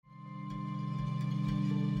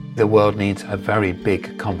The world needs a very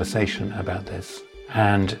big conversation about this,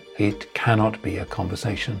 and it cannot be a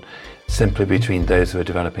conversation simply between those who are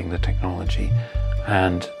developing the technology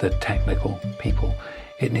and the technical people.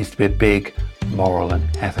 It needs to be a big moral and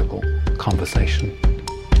ethical conversation.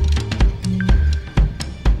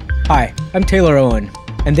 Hi, I'm Taylor Owen,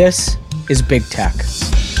 and this is Big Tech.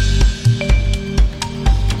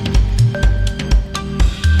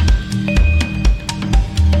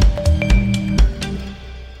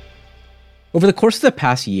 Over the course of the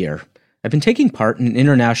past year, I've been taking part in an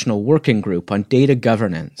international working group on data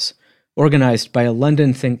governance, organized by a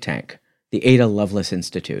London think tank, the Ada Lovelace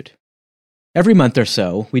Institute. Every month or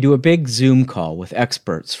so, we do a big Zoom call with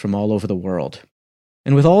experts from all over the world.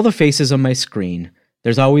 And with all the faces on my screen,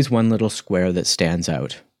 there's always one little square that stands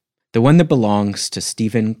out. The one that belongs to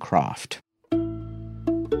Stephen Croft.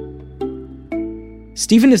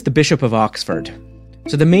 Stephen is the Bishop of Oxford.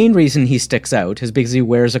 So the main reason he sticks out is because he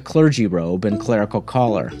wears a clergy robe and clerical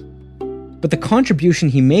collar. But the contribution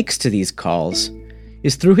he makes to these calls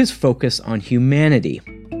is through his focus on humanity,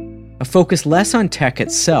 a focus less on tech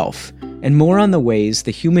itself and more on the ways the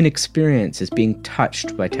human experience is being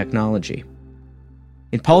touched by technology.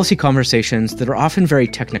 In policy conversations that are often very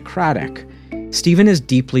technocratic, Stephen is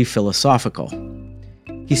deeply philosophical.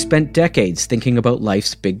 He spent decades thinking about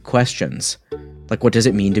life's big questions, like what does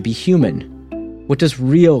it mean to be human? What does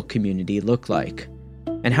real community look like?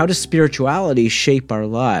 And how does spirituality shape our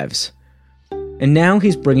lives? And now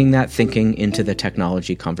he's bringing that thinking into the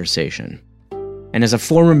technology conversation. And as a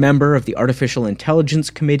former member of the Artificial Intelligence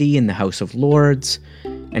Committee in the House of Lords,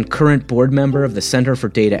 and current board member of the Center for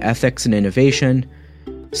Data Ethics and Innovation,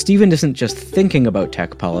 Stephen isn't just thinking about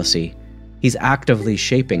tech policy, he's actively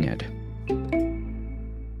shaping it.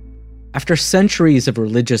 After centuries of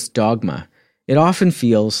religious dogma, it often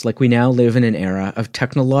feels like we now live in an era of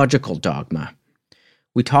technological dogma.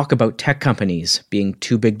 We talk about tech companies being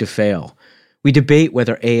too big to fail. We debate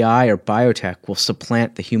whether AI or biotech will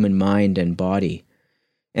supplant the human mind and body.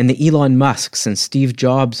 And the Elon Musks and Steve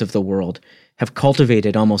Jobs of the world have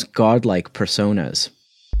cultivated almost godlike personas.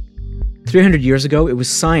 300 years ago, it was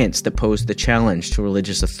science that posed the challenge to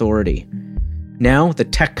religious authority. Now, the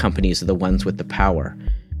tech companies are the ones with the power,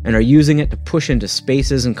 and are using it to push into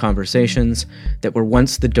spaces and conversations that were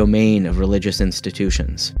once the domain of religious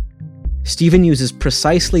institutions. Stephen uses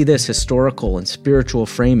precisely this historical and spiritual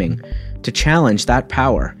framing to challenge that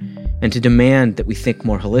power and to demand that we think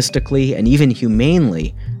more holistically and even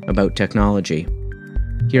humanely about technology.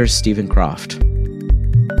 Here's Stephen Croft.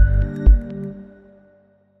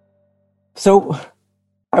 So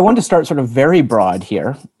I want to start sort of very broad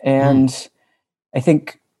here, and I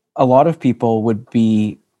think a lot of people would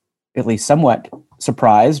be at least somewhat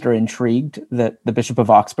surprised or intrigued that the Bishop of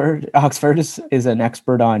Oxford is an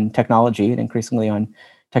expert on technology and increasingly on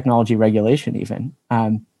technology regulation even.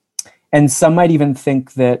 And some might even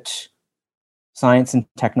think that science and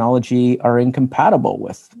technology are incompatible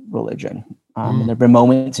with religion. And there have been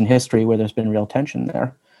moments in history where there's been real tension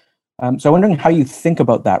there. So I'm wondering how you think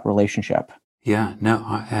about that relationship. Yeah, no,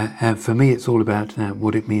 for me it's all about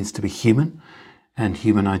what it means to be human and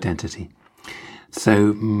human identity.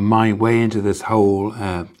 So my way into this whole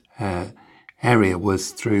area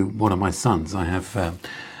was through one of my sons. I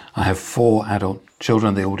have 4 adult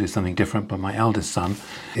children. They all do something different, but my eldest son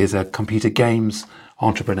is a computer games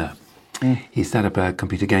entrepreneur. He set up a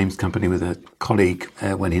computer games company with a colleague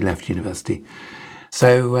when he left university.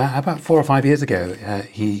 So about 4 or 5 years ago,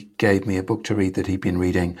 he gave me a book to read that he'd been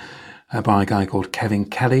reading by a guy called Kevin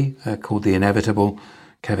Kelly, called The Inevitable.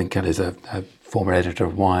 Kevin Kelly is a former editor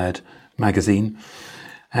of Wired magazine,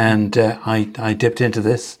 and I dipped into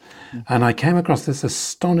this, and I came across this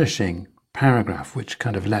astonishing paragraph which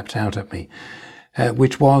kind of leapt out at me,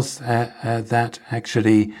 which was that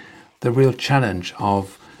actually the real challenge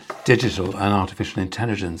of digital and artificial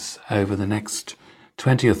intelligence over the next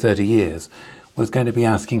 20 or 30 years was going to be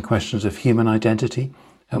asking questions of human identity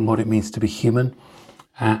and what it means to be human,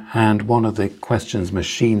 and one of the questions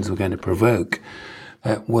machines were going to provoke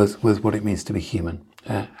was what it means to be human.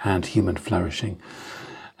 And human flourishing.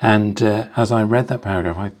 And as I read that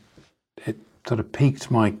paragraph, it sort of piqued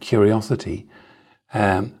my curiosity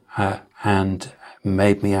and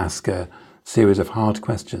made me ask a series of hard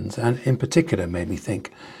questions, and in particular made me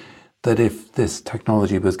think that if this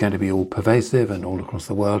technology was going to be all pervasive and all across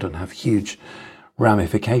the world and have huge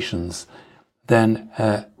ramifications, then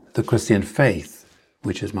the Christian faith,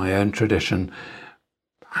 which is my own tradition,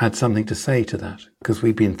 had something to say to that, because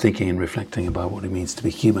we've been thinking and reflecting about what it means to be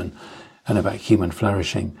human and about human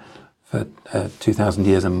flourishing for 2,000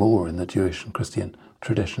 years and more in the Jewish and Christian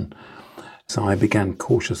tradition. So I began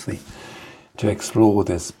cautiously to explore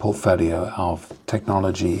this portfolio of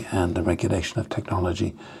technology and the regulation of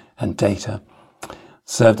technology and data.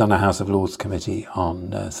 Served on a House of Lords committee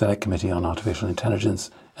Select Committee on Artificial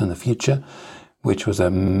Intelligence and the Future, which was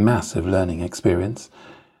a massive learning experience,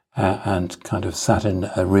 and kind of sat in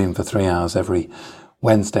a room for 3 hours every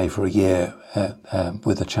Wednesday for a year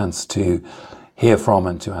with a chance to hear from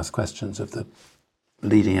and to ask questions of the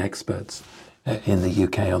leading experts in the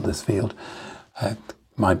UK on this field.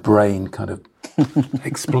 My brain kind of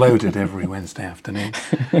exploded every Wednesday afternoon,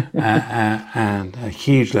 and a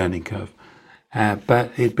huge learning curve.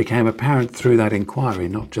 But it became apparent through that inquiry,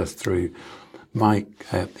 not just through my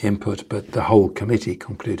input, but the whole committee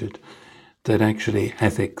concluded that actually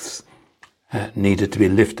ethics needed to be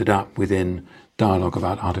lifted up within dialogue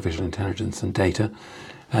about artificial intelligence and data.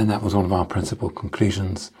 And that was one of our principal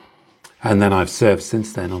conclusions. And then I've served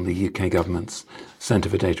since then on the UK government's Centre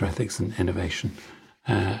for Data Ethics and Innovation,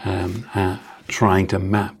 trying to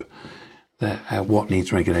map what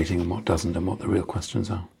needs regulating and what doesn't, and what the real questions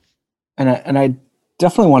are. And I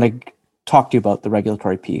definitely want to talk to you about the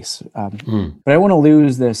regulatory piece, but I want to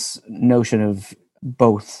lose this notion of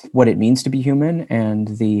both what it means to be human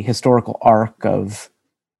and the historical arc of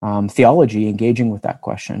theology engaging with that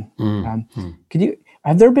question.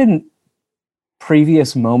 Have there been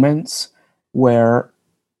previous moments where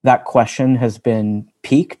that question has been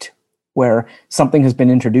piqued, where something has been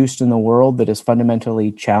introduced in the world that has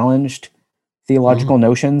fundamentally challenged theological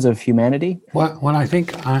notions of humanity? Well, I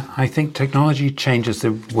think technology changes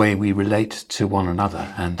the way we relate to one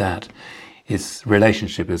another, and that is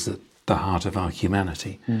relationship is at the heart of our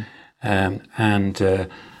humanity. I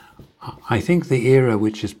think the era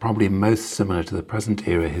which is probably most similar to the present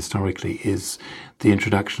era historically is the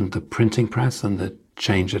introduction of the printing press and the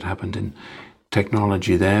change that happened in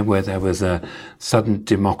technology there, where there was a sudden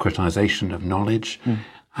democratization of knowledge,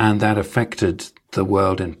 and that affected the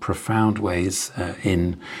world in profound ways.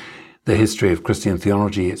 In the history of Christian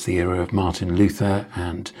theology, it's the era of Martin Luther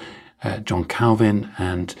and John Calvin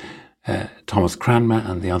and Thomas Cranmer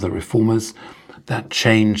and the other reformers. That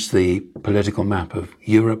changed the political map of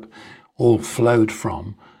Europe, all flowed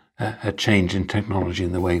from a change in technology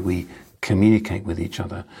in the way we communicate with each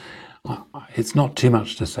other. It's not too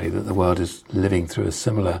much to say that the world is living through a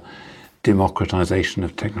similar democratization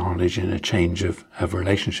of technology and a change of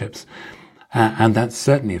relationships. And that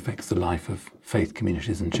certainly affects the life of faith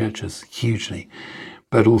communities and churches hugely,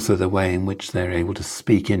 but also the way in which they're able to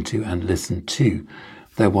speak into and listen to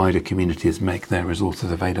their wider communities, make their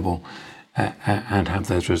resources available, and have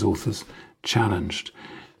those resources challenged.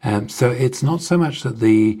 So it's not so much that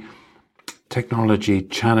the technology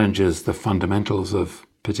challenges the fundamentals of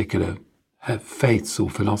particular faiths or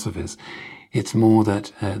philosophies. It's more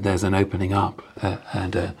that there's an opening up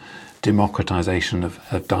and a democratization of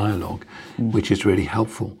dialogue, which is really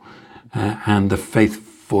helpful. And the faith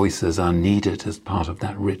voices are needed as part of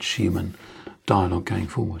that rich human dialogue going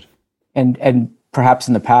forward. And perhaps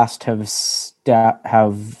in the past have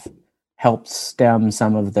helped stem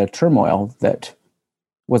some of the turmoil that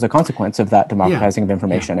was a consequence of that democratizing of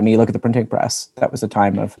information. I mean, you look at the printing press. That was a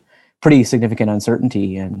time of pretty significant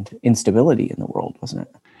uncertainty and instability in the world, wasn't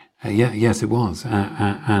it? Yes, it was.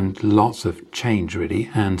 And lots of change,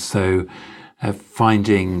 really. And so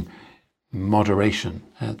finding moderation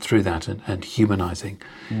through that and humanizing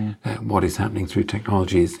what is happening through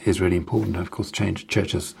technology is really important. Of course,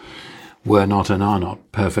 churches were not and are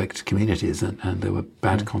not perfect communities, and there were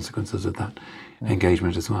bad consequences of that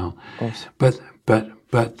engagement as well. Of course.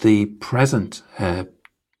 But the present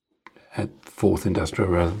fourth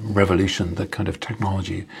industrial revolution, the kind of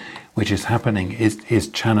technology which is happening, is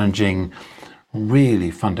challenging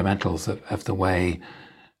really fundamentals of the way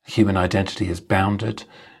human identity is bounded,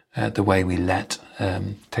 the way we let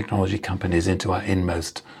technology companies into our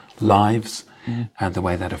inmost lives, and the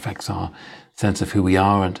way that affects our sense of who we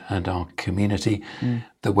are and our community,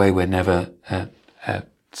 the way we're never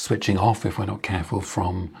switching off if we're not careful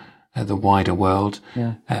from the wider world,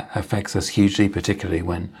 affects us hugely, particularly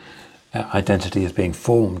when identity is being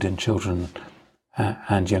formed in children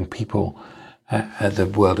and young people. The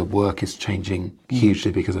world of work is changing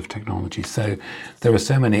hugely because of technology. So there are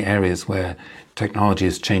so many areas where technology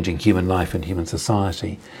is changing human life and human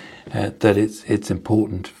society that it's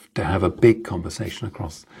important to have a big conversation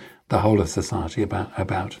across the whole of society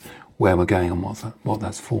about where we're going and what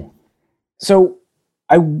that's for. So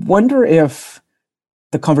I wonder if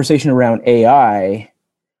the conversation around AI,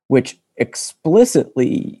 which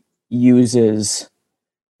explicitly uses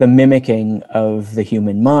the mimicking of the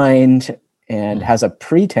human mind and has a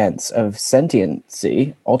pretense of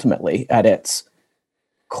sentiency ultimately at its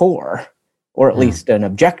core, or at least an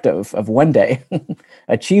objective of one day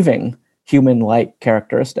achieving human-like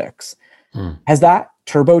characteristics. Has that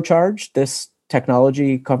turbocharged this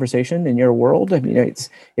technology conversation in your world? I mean,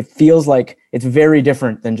 it feels like it's very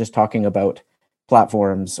different than just talking about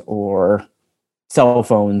platforms or cell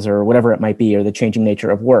phones or whatever it might be, or the changing nature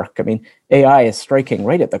of work. I mean, AI is striking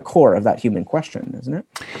right at the core of that human question, isn't it?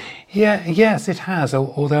 Yes, it has.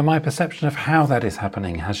 Although my perception of how that is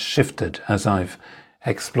happening has shifted as I've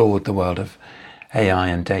explored the world of AI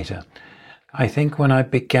and data. I think when I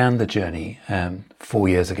began the journey 4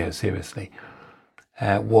 years ago, seriously,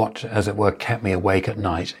 what, as it were, kept me awake at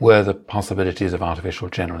night were the possibilities of artificial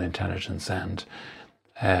general intelligence and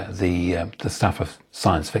the stuff of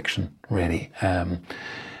science fiction, really,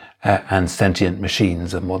 and sentient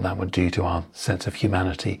machines and what that would do to our sense of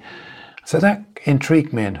humanity. So that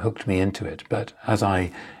intrigued me and hooked me into it. But as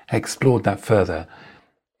I explored that further,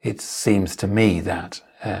 it seems to me that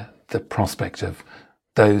the prospect of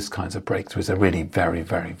those kinds of breakthroughs are really very,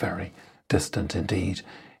 very, very distant indeed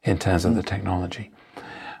in terms of the technology.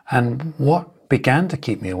 And what began to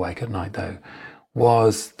keep me awake at night, though,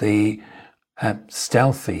 was the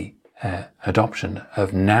stealthy adoption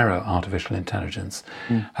of narrow artificial intelligence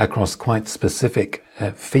across quite specific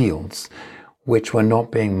fields, which were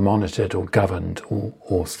not being monitored or governed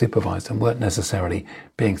or supervised and weren't necessarily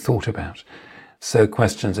being thought about. So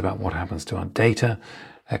questions about what happens to our data,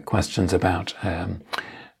 questions about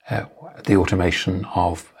the automation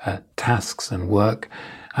of tasks and work,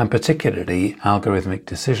 and particularly algorithmic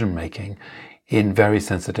decision-making in very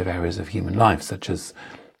sensitive areas of human life, such as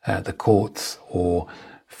the courts or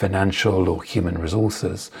financial or human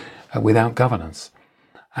resources, without governance.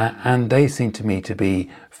 And they seem to me to be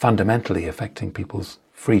fundamentally affecting people's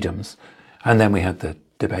freedoms. And then we had the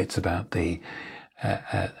debates about the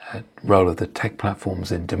role of the tech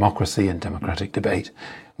platforms in democracy and democratic debate,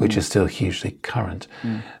 which is still hugely current.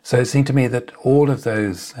 So it seemed to me that all of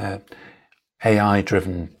those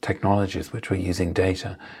AI-driven technologies which were using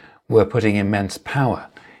data were putting immense power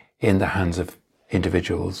in the hands of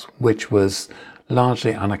individuals, which was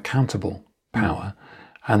largely unaccountable power.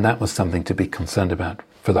 And that was something to be concerned about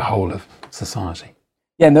for the whole of society.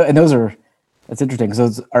 Yeah, and that's interesting, because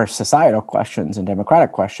those are societal questions and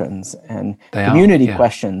democratic questions and community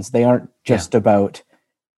questions. They aren't just about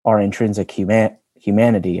our intrinsic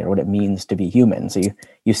humanity or what it means to be human. So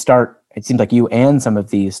you start, it seems like you and some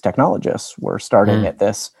of these technologists were starting at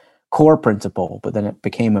this core principle, but then it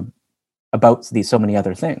became about these so many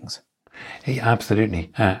other things. Yeah,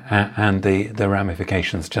 absolutely. And the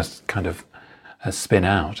ramifications just kind of spin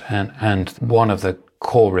out. And one of the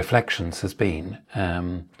core reflections has been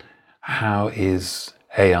how is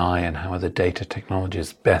AI and how are the data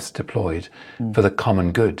technologies best deployed for the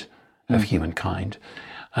common good of humankind?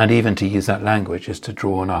 And even to use that language is to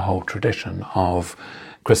draw on a whole tradition of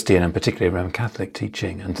Christian and particularly Roman Catholic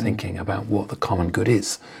teaching and thinking about what the common good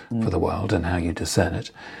is for the world and how you discern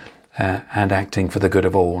it, and acting for the good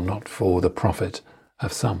of all, not for the profit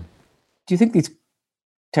of some. Do you think these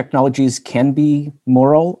technologies can be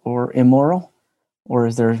moral or immoral, or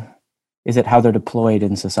is it how they're deployed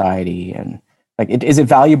in society, and is it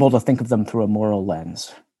valuable to think of them through a moral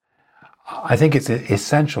lens? I think it's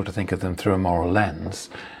essential to think of them through a moral lens.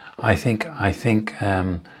 I think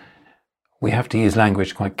we have to use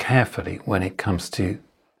language quite carefully when it comes to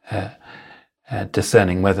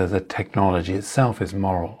discerning whether the technology itself is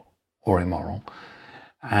moral or immoral.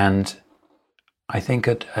 And I think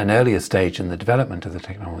at an earlier stage in the development of the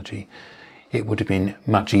technology, it would have been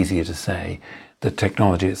much easier to say the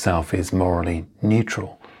technology itself is morally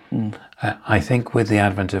neutral. I think with the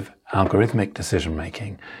advent of algorithmic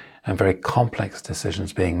decision-making and very complex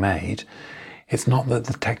decisions being made, it's not that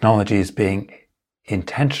the technology is being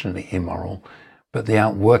intentionally immoral, but the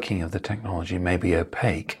outworking of the technology may be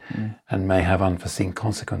opaque and may have unforeseen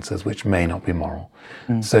consequences which may not be moral.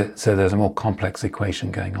 So there's a more complex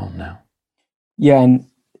equation going on now. Yeah, and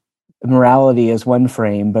morality is one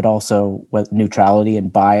frame, but also with neutrality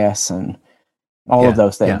and bias and all of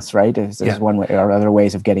those things, right? Is one way, or other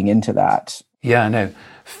ways of getting into that. Yeah, no.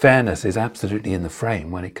 Fairness is absolutely in the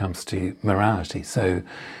frame when it comes to morality. So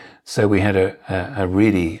we had a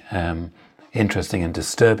really interesting and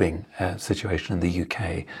disturbing situation in the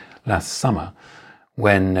UK last summer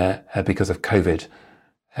when, because of COVID,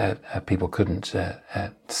 people couldn't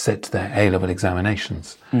sit their A-level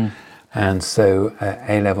examinations. And so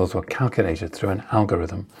A-levels were calculated through an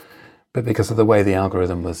algorithm. But because of the way the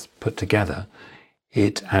algorithm was put together,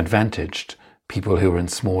 it advantaged people who were in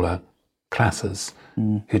smaller classes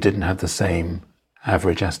who didn't have the same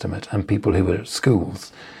average estimate, and people who were at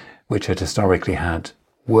schools which had historically had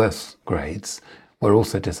worse grades were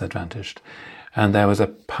also disadvantaged. And there was a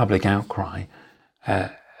public outcry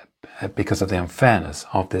because of the unfairness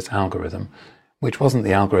of this algorithm, which wasn't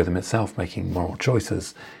the algorithm itself making moral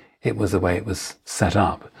choices. It was the way it was set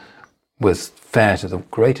up, was fair to the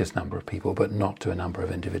greatest number of people, but not to a number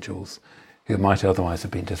of individuals who might otherwise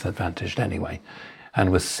have been disadvantaged anyway,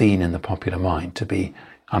 and was seen in the popular mind to be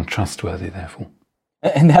untrustworthy, therefore.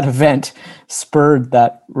 And that event spurred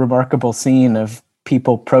that remarkable scene of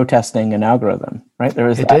people protesting an algorithm, right? There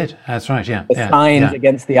was It did. That's right. Yeah. The signs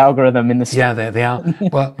against the algorithm in the street. Yeah.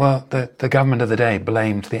 The government of the day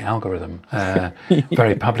blamed the algorithm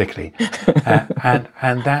very publicly,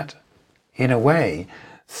 and that, in a way,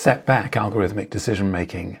 set back algorithmic decision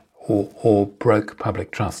making or broke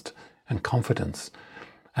public trust and confidence.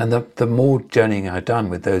 And the more journeying I've done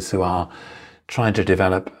with those who are trying to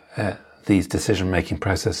develop these decision-making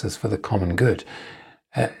processes for the common good,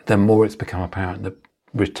 the more it's become apparent that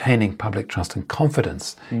retaining public trust and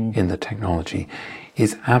confidence in the technology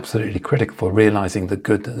is absolutely critical for realizing the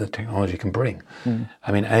good that the technology can bring.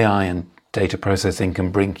 I mean, AI and data processing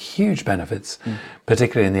can bring huge benefits,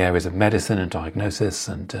 particularly in the areas of medicine and diagnosis,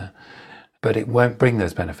 but it won't bring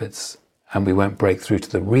those benefits, and we won't break through to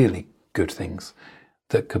the really good things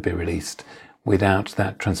that could be released without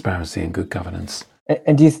that transparency and good governance.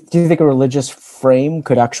 And do you think a religious frame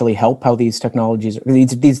could actually help how these technologies,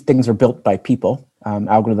 these things are built by people,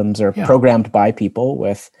 algorithms are programmed by people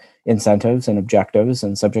with incentives and objectives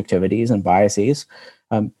and subjectivities and biases.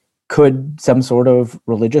 Could some sort of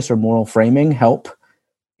religious or moral framing help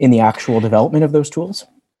in the actual development of those tools?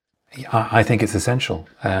 I think it's essential.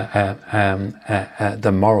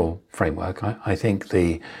 The moral framework, I think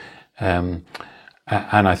and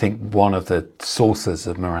I think one of the sources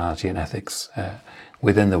of morality and ethics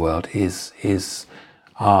within the world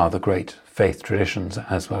are the great faith traditions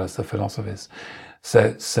as well as the philosophies.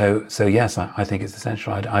 So yes, I think it's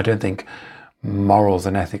essential. I don't think morals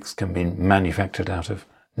and ethics can be manufactured out of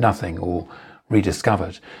nothing or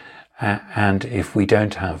rediscovered. And if we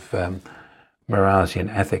don't have morality and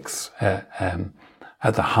ethics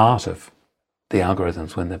at the heart of the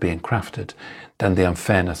algorithms when they're being crafted, then the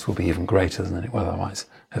unfairness will be even greater than it will otherwise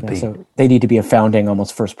have been. So they need to be a founding,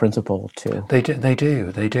 almost first principle too. They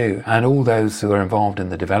do. And all those who are involved in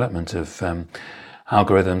the development of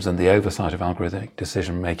algorithms and the oversight of algorithmic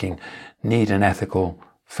decision making need an ethical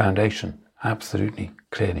foundation. Absolutely,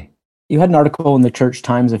 clearly. You had an article in the Church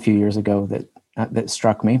Times a few years ago that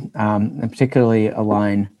struck me, and particularly a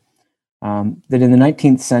line that in the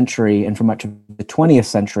 19th century and for much of the 20th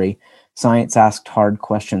century, science asked hard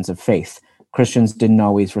questions of faith. Christians didn't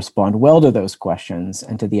always respond well to those questions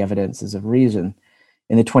and to the evidences of reason.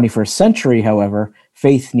 In the 21st century, however,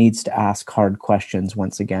 faith needs to ask hard questions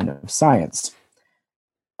once again of science.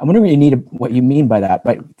 I'm wondering what you mean by that.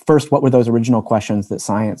 But first, what were those original questions that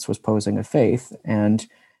science was posing of faith, and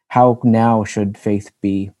how now should faith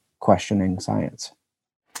be questioning science?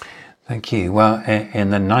 Thank you. Well, in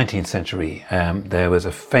the 19th century, there was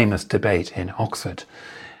a famous debate in Oxford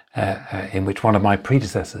in which one of my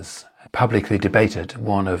predecessors publicly debated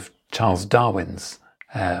one of Charles Darwin's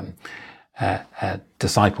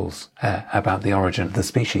disciples about the origin of the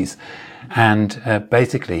species. And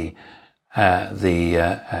basically,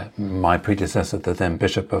 my predecessor, the then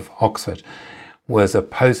Bishop of Oxford, was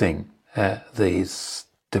opposing the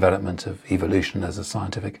development of evolution as a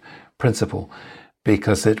scientific principle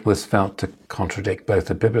because it was felt to contradict both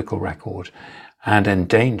the biblical record and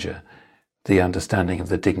endanger the understanding of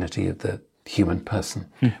the dignity of the human person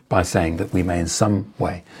by saying that we may in some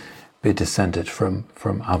way be descended from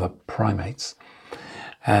other primates.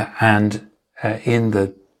 And in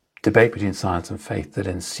the debate between science and faith that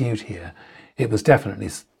ensued here, it was definitely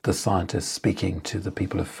the scientists speaking to the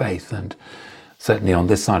people of faith, and certainly on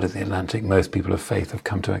this side of the Atlantic, most people of faith have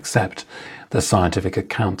come to accept the scientific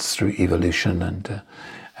accounts through evolution, and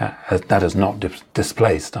that has not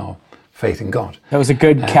displaced our faith in God. That was a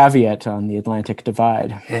good caveat on the Atlantic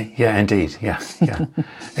divide. Yeah, indeed. Yeah.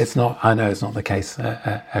 It's not. I know it's not the case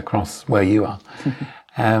across where you are,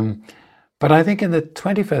 but I think in the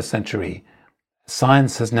 21st century,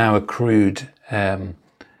 science has now accrued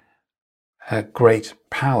great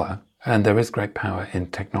power, and there is great power in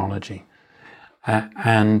technology,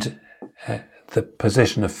 and the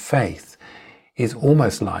position of faith is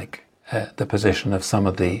almost like the position of some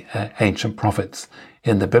of the ancient prophets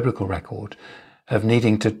in the biblical record of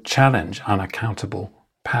needing to challenge unaccountable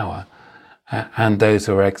power and those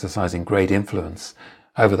who are exercising great influence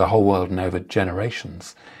over the whole world and over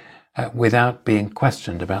generations without being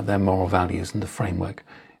questioned about their moral values and the framework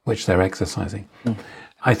which they're exercising.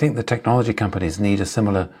 I think the technology companies need a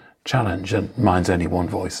similar challenge, and mine's only one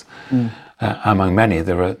voice. Among many,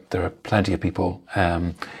 there are plenty of people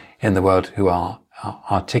in the world who are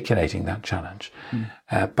articulating that challenge.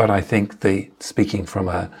 But I think speaking from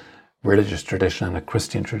a religious tradition and a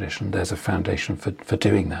Christian tradition, there's a foundation for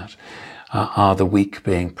doing that. Are the weak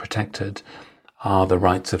being protected? Are the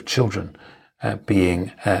rights of children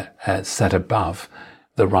being set above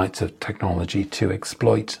the rights of technology to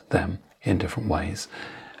exploit them in different ways?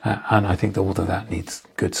 And I think that all of that needs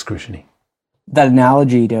good scrutiny. That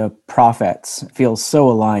analogy to prophets feels so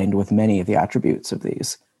aligned with many of the attributes of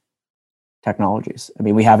these technologies. I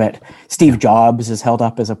mean, we have it, Steve Jobs is held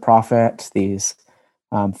up as a prophet. These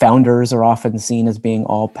founders are often seen as being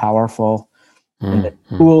all powerful. And the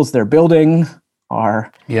tools they're building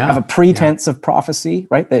have a pretense of prophecy,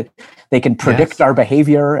 right? That they can predict our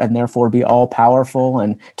behavior and therefore be all powerful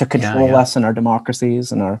and to control us in our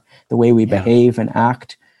democracies and the way we behave and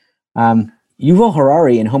act. Yuval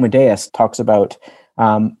Harari in Homo Deus talks about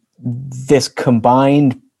this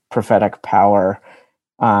combined prophetic power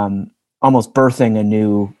almost birthing a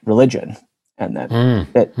new religion, and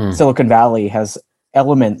that Silicon Valley has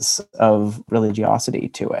elements of religiosity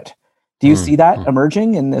to it. Do you see that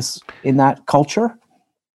emerging in that culture?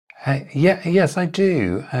 Yes, I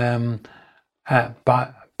do.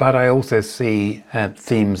 But I also see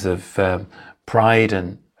themes of pride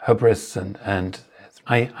and hubris, and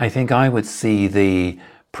I think I would see the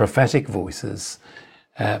prophetic voices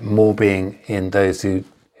more being in those who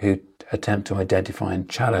attempt to identify and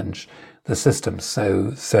challenge the system.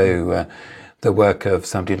 So the work of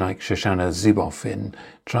somebody like Shoshana Zuboff in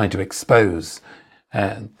trying to expose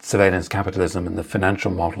surveillance capitalism and the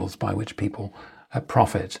financial models by which people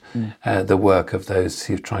profit, the work of those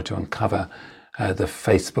who try to uncover the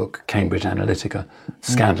Facebook Cambridge Analytica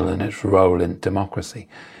scandal and its role in democracy.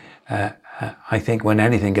 I think when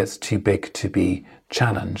anything gets too big to be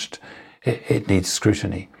challenged, it needs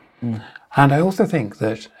scrutiny. And I also think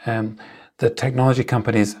that the technology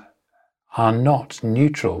companies are not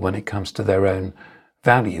neutral when it comes to their own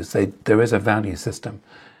values. There is a value system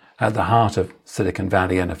at the heart of Silicon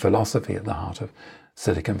Valley and a philosophy at the heart of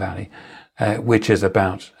Silicon Valley, which is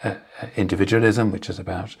about individualism, which is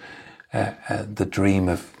about the dream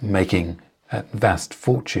of making a vast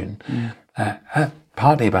fortune,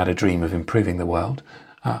 partly about a dream of improving the world.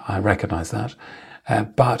 I recognize that.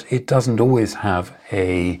 But it doesn't always have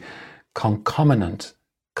a concomitant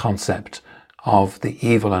concept of the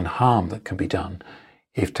evil and harm that can be done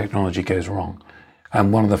if technology goes wrong.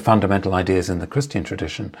 And one of the fundamental ideas in the Christian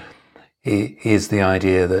tradition is the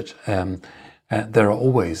idea that there are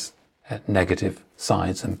always negative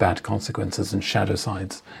sides and bad consequences and shadow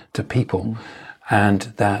sides to people, and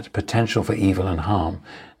that potential for evil and harm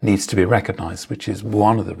needs to be recognized, which is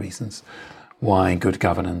one of the reasons why good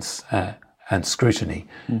governance and scrutiny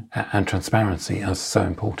and transparency are so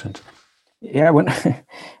important. Yeah, I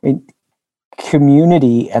mean,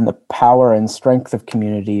 community and the power and strength of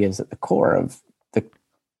community is at the core of the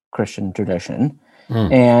Christian tradition.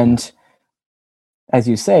 And as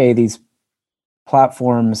you say, these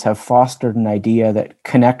platforms have fostered an idea that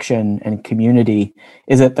connection and community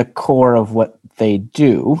is at the core of what they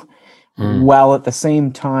do, while at the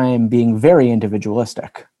same time being very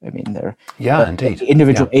individualistic. I mean, indeed.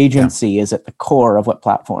 Individual agency is at the core of what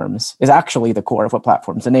platforms is actually the core of what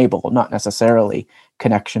platforms enable, not necessarily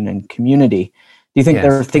connection and community. Do you think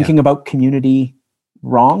they're thinking about community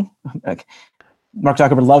wrong? Like, Mark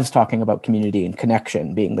Zuckerberg loves talking about community and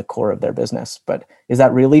connection being the core of their business, but is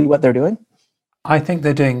that really what they're doing? I think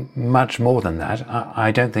they're doing much more than that.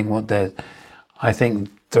 I don't think I think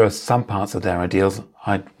there are some parts of their ideals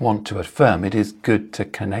I want to affirm. It is good to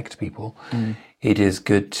connect people. It is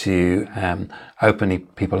good to open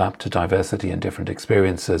people up to diversity and different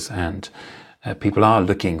experiences, and people are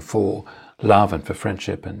looking for love and for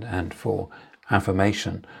friendship and for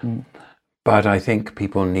affirmation. But I think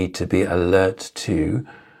people need to be alert to,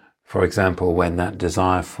 for example, when that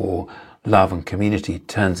desire for love and community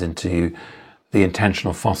turns into the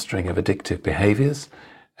intentional fostering of addictive behaviors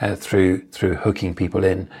through hooking people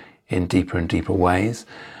in deeper and deeper ways,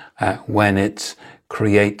 when it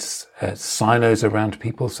creates silos around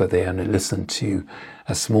people so they only listen to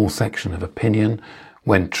a small section of opinion,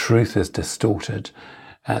 when truth is distorted.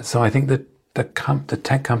 So I think that the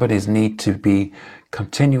tech companies need to be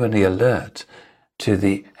continually alert to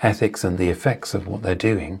the ethics and the effects of what they're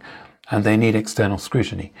doing, and they need external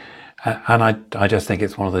scrutiny. And I just think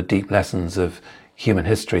it's one of the deep lessons of human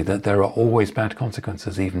history that there are always bad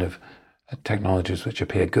consequences, even of technologies which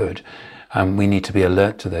appear good. And we need to be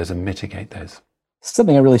alert to those and mitigate those.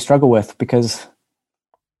 Something I really struggle with, because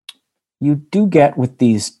you do get with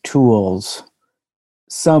these tools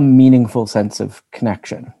some meaningful sense of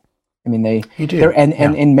connection. I mean, you do, and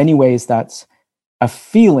in many ways, that's a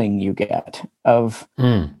feeling you get of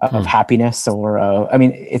happiness, or I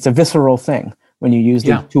mean, it's a visceral thing when you use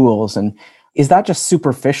these tools. And is that just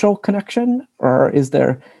superficial connection, or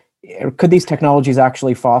could these technologies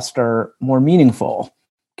actually foster more meaningful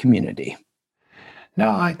community?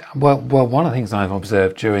 No, well, one of the things I've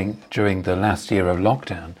observed during the last year of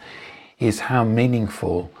lockdown is how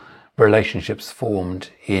meaningful relationships formed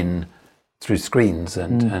through screens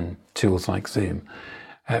and tools like Zoom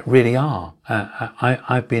really are.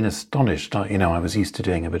 I've been astonished. I was used to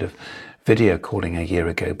doing a bit of video calling a year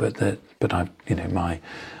ago, but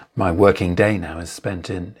my working day now is spent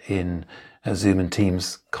in Zoom and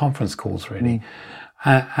Teams conference calls, really.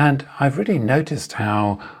 And I've really noticed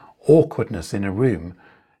how awkwardness in a room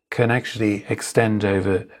can actually extend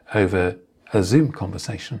over a Zoom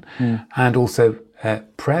conversation, and also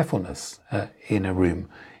prayerfulness in a room,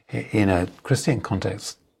 in a Christian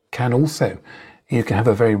context, you can have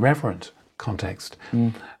a very reverent context.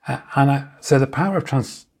 So the power of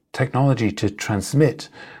technology to transmit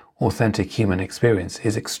authentic human experience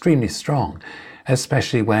is extremely strong,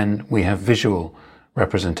 especially when we have visual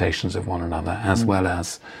representations of one another as well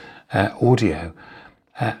as audio.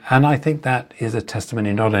 And I think that is a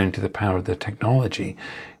testimony not only to the power of the technology,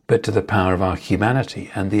 but to the power of our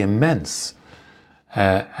humanity and the immense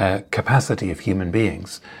capacity of human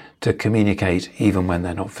beings to communicate even when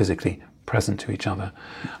they're not physically present to each other.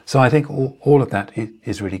 So I think all of that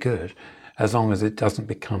is really good, as long as it doesn't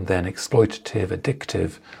become then exploitative,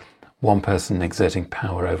 addictive, one person exerting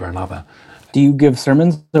power over another. Do you give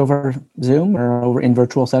sermons over Zoom or in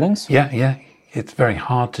virtual settings? Yeah. It's very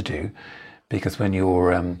hard to do, because when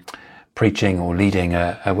you're preaching or leading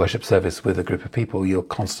a worship service with a group of people, you're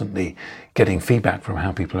constantly getting feedback from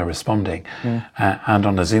how people are responding. And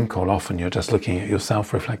on a Zoom call, often you're just looking at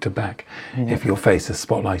yourself reflected back if your face is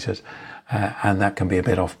spotlighted, and that can be a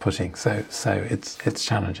bit off-putting. So it's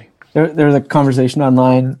challenging. There was a conversation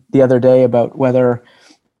online the other day about whether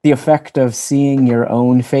the effect of seeing your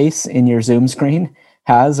own face in your Zoom screen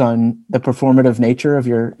has on the performative nature of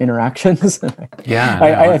your interactions.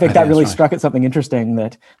 I think that really struck at something interesting,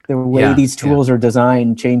 that the way these tools are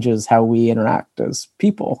designed changes how we interact as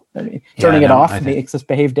people. I mean, turning it off makes us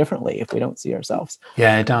behave differently if we don't see ourselves.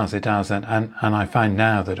 Yeah, it does. And I find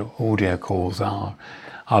now that audio calls are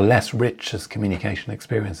less rich as communication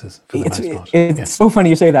experiences for the most part. It's so funny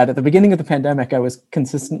you say that. At the beginning of the pandemic, I was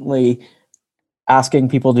consistently asking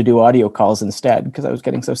people to do audio calls instead, because I was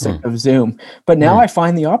getting so sick of Zoom. But now I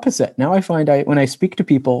find the opposite. Now I find when I speak to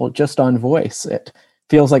people just on voice, it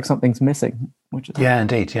feels like something's missing. Which is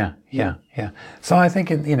indeed. Yeah. So I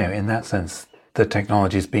think in that sense, the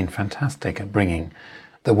technology has been fantastic at bringing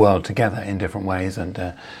the world together in different ways.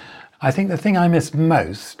 And I think the thing I miss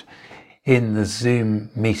most in the Zoom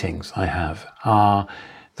meetings I have are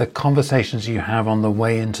the conversations you have on the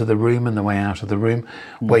way into the room and the way out of the room,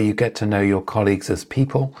 where you get to know your colleagues as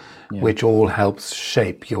people, which all helps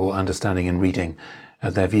shape your understanding and reading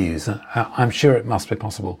of their views. I'm sure it must be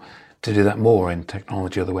possible to do that more in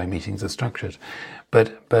technology or the way meetings are structured,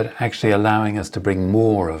 but actually allowing us to bring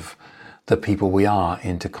more of the people we are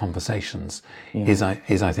into conversations is I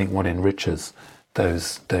think what enriches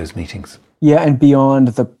those meetings. Yeah, and beyond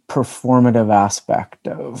the performative aspect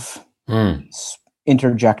of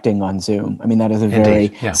interjecting on Zoom. I mean, that is a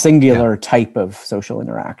very singular type of social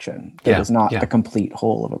interaction. It is not the complete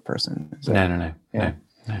whole of a person. So, No.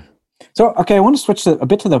 So, okay, I want to switch a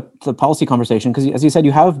bit to the policy conversation, because as you said,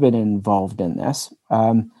 you have been involved in this.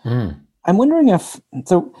 I'm wondering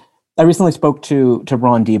I recently spoke to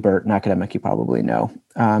Ron Deibert, an academic you probably know,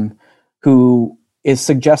 who is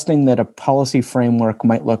suggesting that a policy framework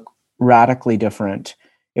might look radically different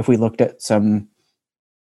if we looked at some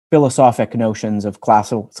philosophic notions of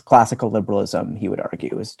classical liberalism, he would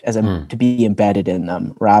argue, as to be embedded in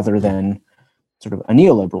them, rather than sort of a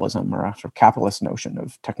neoliberalism or a sort of capitalist notion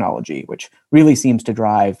of technology, which really seems to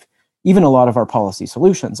drive even a lot of our policy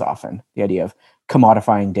solutions often. The idea of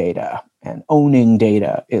commodifying data and owning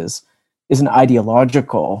data is an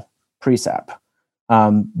ideological precept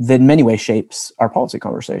that in many ways shapes our policy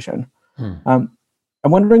conversation.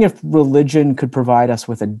 I'm wondering if religion could provide us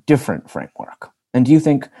with a different framework. And do you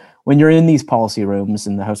think when you're in these policy rooms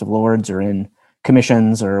in the House of Lords or in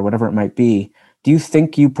commissions or whatever it might be, do you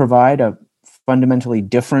think you provide a fundamentally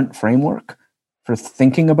different framework for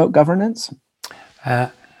thinking about governance?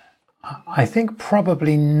 I think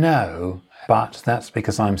probably no, but that's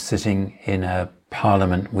because I'm sitting in a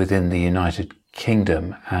parliament within the United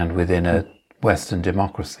Kingdom and within a Western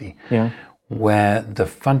democracy, where the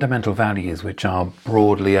fundamental values which are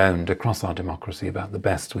broadly owned across our democracy about the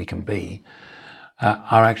best we can be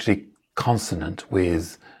are actually consonant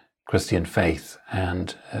with Christian faith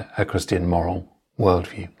and a Christian moral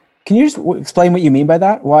worldview. Can you just explain what you mean by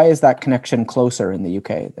that? Why is that connection closer in the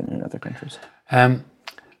UK than in other countries?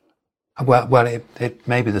 Well, it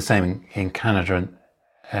may be the same in Canada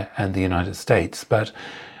and the United States, but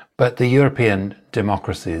the European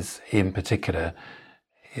democracies in particular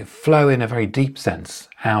flow in a very deep sense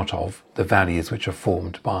out of the values which are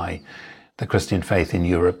formed by the Christian faith in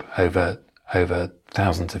Europe over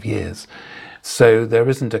thousands of years. So there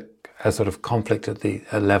isn't a sort of conflict at the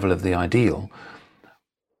level of the ideal.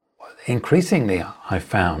 Increasingly, I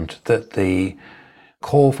found that the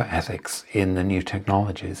call for ethics in the new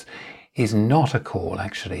technologies is not a call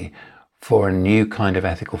actually for a new kind of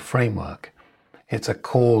ethical framework. It's a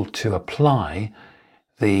call to apply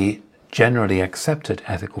the generally accepted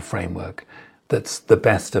ethical framework that's the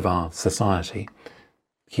best of our society: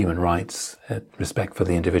 human rights, respect for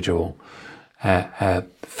the individual,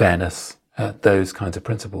 fairness, those kinds of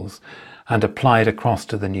principles, and apply it across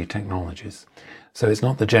to the new technologies. So it's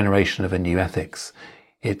not the generation of a new ethics,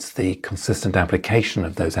 it's the consistent application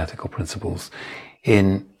of those ethical principles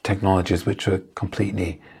in technologies which are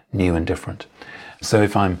completely new and different. So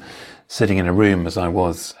if I'm sitting in a room, as I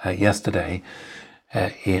was yesterday,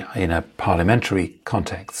 in a parliamentary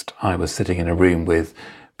context, I was sitting in a room with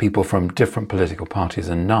people from different political parties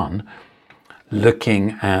and none,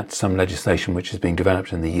 looking at some legislation which is being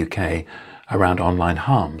developed in the UK around online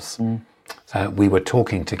harms. We were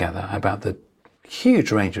talking together about the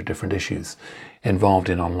huge range of different issues involved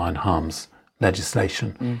in online harms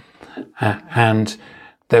legislation. And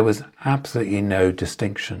there was absolutely no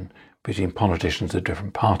distinction between politicians of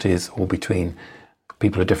different parties or between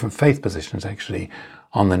people of different faith positions, actually,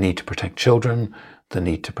 on the need to protect children, the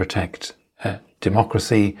need to protect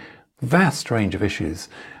democracy, vast range of issues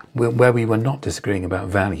where we were not disagreeing about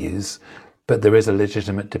values, but there is a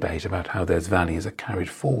legitimate debate about how those values are carried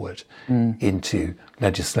forward into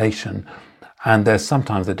legislation. And there's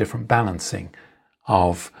sometimes a different balancing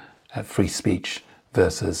of free speech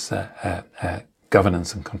versus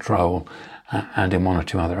governance and control, and in one or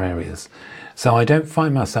two other areas. So I don't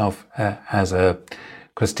find myself as a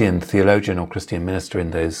Christian theologian or Christian minister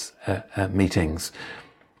in those meetings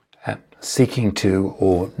seeking to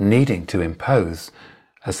or needing to impose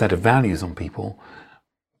a set of values on people,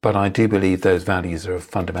 but I do believe those values are of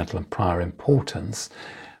fundamental and prior importance,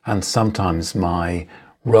 and sometimes my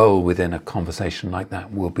role within a conversation like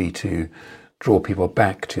that will be to draw people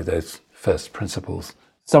back to those first principles.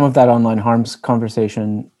 Some of that online harms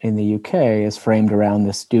conversation in the UK is framed around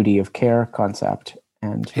this duty of care concept.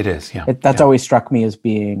 And it is, yeah. That's always struck me as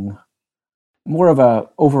being more of a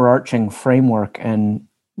overarching framework and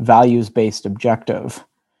values-based objective,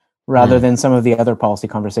 rather than some of the other policy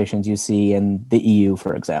conversations you see in the EU,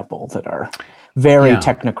 for example, that are very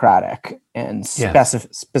technocratic and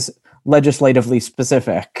legislatively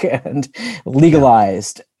specific and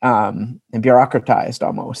legalized and bureaucratized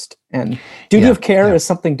almost. And duty of care is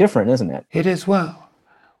something different, isn't it? It is. Well,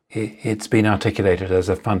 it's been articulated as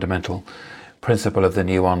a fundamental principle of the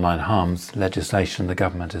new online harms legislation the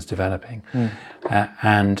government is developing.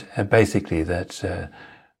 And basically that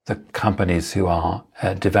the companies who are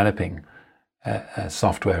developing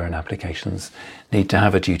software and applications need to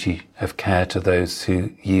have a duty of care to those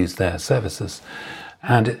who use their services.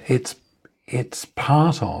 And it's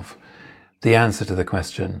part of the answer to the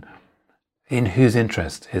question, in whose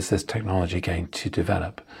interest is this technology going to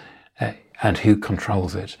develop, and who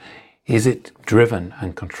controls it? Is it driven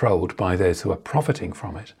and controlled by those who are profiting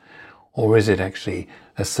from it, or is it actually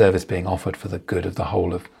a service being offered for the good of the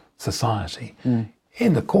whole of society,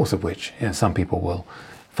 in the course of which some people will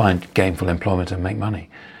find gainful employment and make money?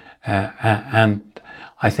 And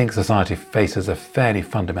I think society faces a fairly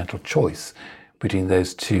fundamental choice between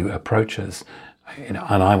those two approaches, and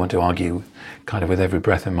I want to argue kind of with every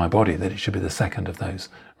breath in my body that it should be the second of those,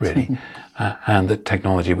 really, and that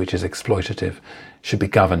technology which is exploitative should be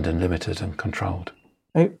governed and limited and controlled.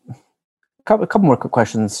 A couple more quick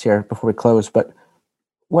questions here before we close, but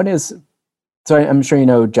one is, so I'm sure you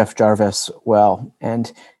know Jeff Jarvis well,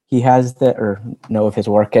 and he has know of his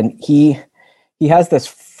work, and he has this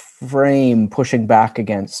frame pushing back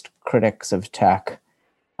against critics of tech,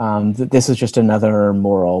 that this is just another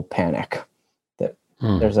moral panic, that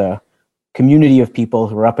there's a community of people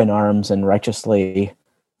who are up in arms and righteously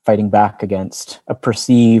fighting back against a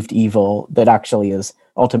perceived evil that actually is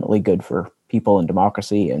ultimately good for people and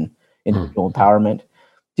democracy and individual empowerment.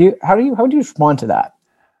 How would you respond to that?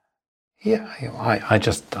 Yeah, I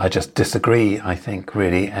just disagree. I think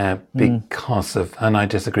really because of, and I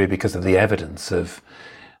disagree because of the evidence of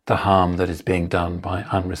the harm that is being done by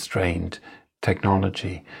unrestrained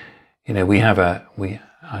technology. You know,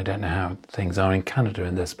 I don't know how things are in Canada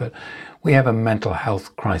in this, but we have a mental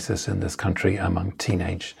health crisis in this country among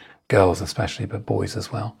teenage girls especially, but boys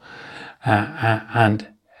as well. And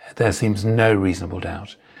there seems no reasonable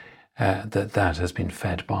doubt that has been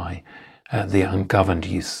fed by the ungoverned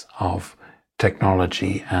use of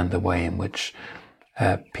technology and the way in which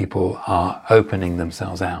people are opening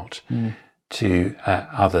themselves out to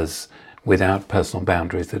others without personal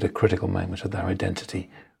boundaries at a critical moment of their identity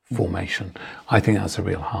formation. I think that's a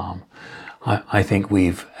real harm. I think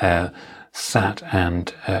we've sat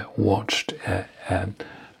and watched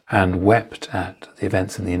and wept at the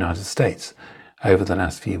events in the United States over the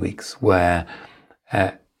last few weeks, where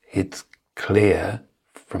it's clear,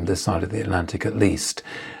 from this side of the Atlantic at least,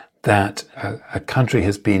 that a country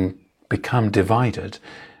has become divided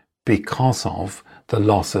because of the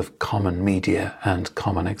loss of common media and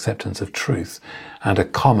common acceptance of truth and a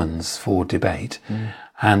commons for debate.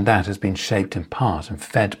 And that has been shaped in part and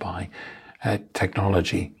fed by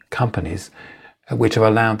technology companies, which have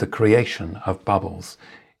allowed the creation of bubbles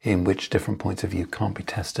in which different points of view can't be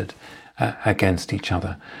tested against each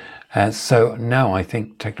other. So no, I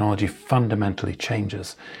think technology fundamentally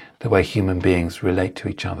changes the way human beings relate to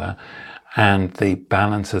each other, and the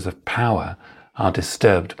balances of power are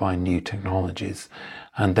disturbed by new technologies,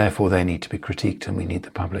 and therefore they need to be critiqued, and we need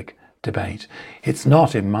the public debate. It's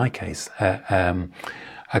not, in my case, a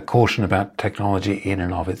caution about technology in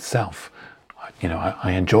and of itself. You know,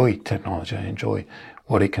 I enjoy technology, I enjoy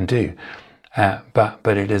what it can do, but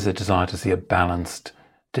it is a desire to see a balanced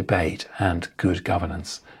debate and good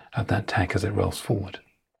governance of that tech as it rolls forward.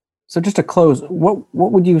 So just to close, what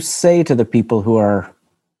would you say to the people who are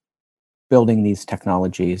building these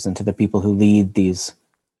technologies and to the people who lead these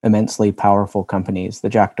immensely powerful companies, the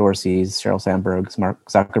Jack Dorseys, Sheryl Sandbergs, Mark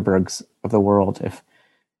Zuckerbergs of the world? If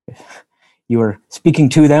you were speaking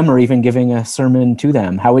to them or even giving a sermon to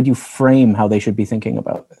them, how would you frame how they should be thinking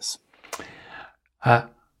about this? I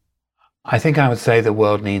think I would say the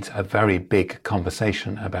world needs a very big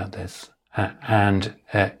conversation about this. And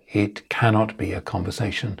it cannot be a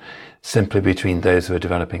conversation simply between those who are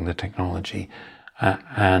developing the technology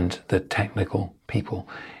and the technical people.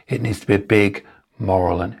 It needs to be a big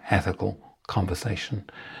moral and ethical conversation.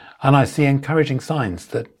 And I see encouraging signs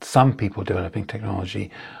that some people developing technology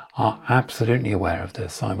are absolutely aware of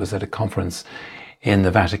this. I was at a conference in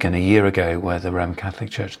the Vatican a year ago where the Roman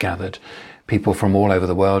Catholic Church gathered people from all over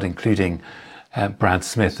the world, including Brad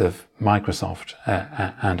Smith of Microsoft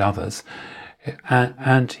and others.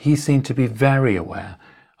 And he seemed to be very aware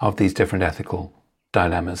of these different ethical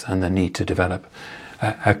dilemmas and the need to develop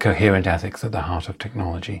a coherent ethics at the heart of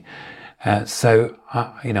technology. So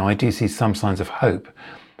I do see some signs of hope,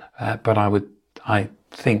 but I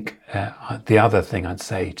think the other thing I'd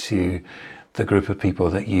say to the group of people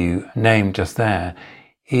that you named just there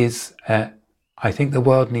is I think the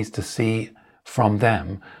world needs to see from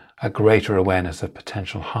them a greater awareness of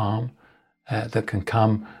potential harm that can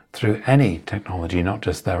come through any technology, not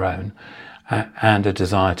just their own, and a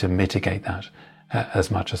desire to mitigate that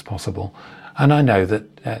as much as possible. And I know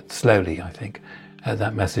that slowly, I think,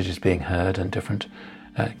 that message is being heard and different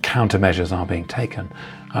countermeasures are being taken.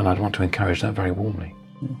 And I'd want to encourage that very warmly.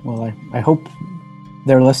 Well, I hope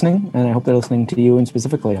they're listening, and I hope they're listening to you and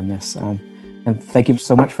specifically on this. And thank you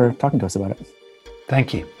so much for talking to us about it.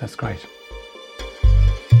 Thank you. That's great.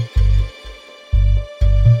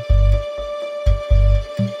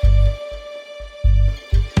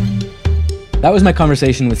 That was my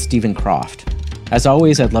conversation with Stephen Croft. As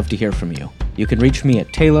always, I'd love to hear from you. You can reach me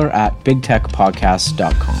at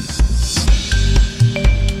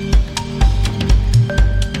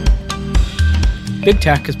taylor@bigtechpodcast.com. Big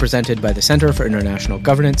Tech is presented by the Center for International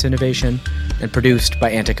Governance Innovation and produced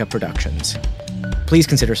by Antica Productions. Please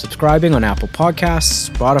consider subscribing on Apple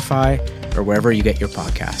Podcasts, Spotify, or wherever you get your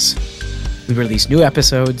podcasts. We release new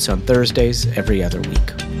episodes on Thursdays every other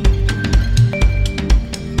week.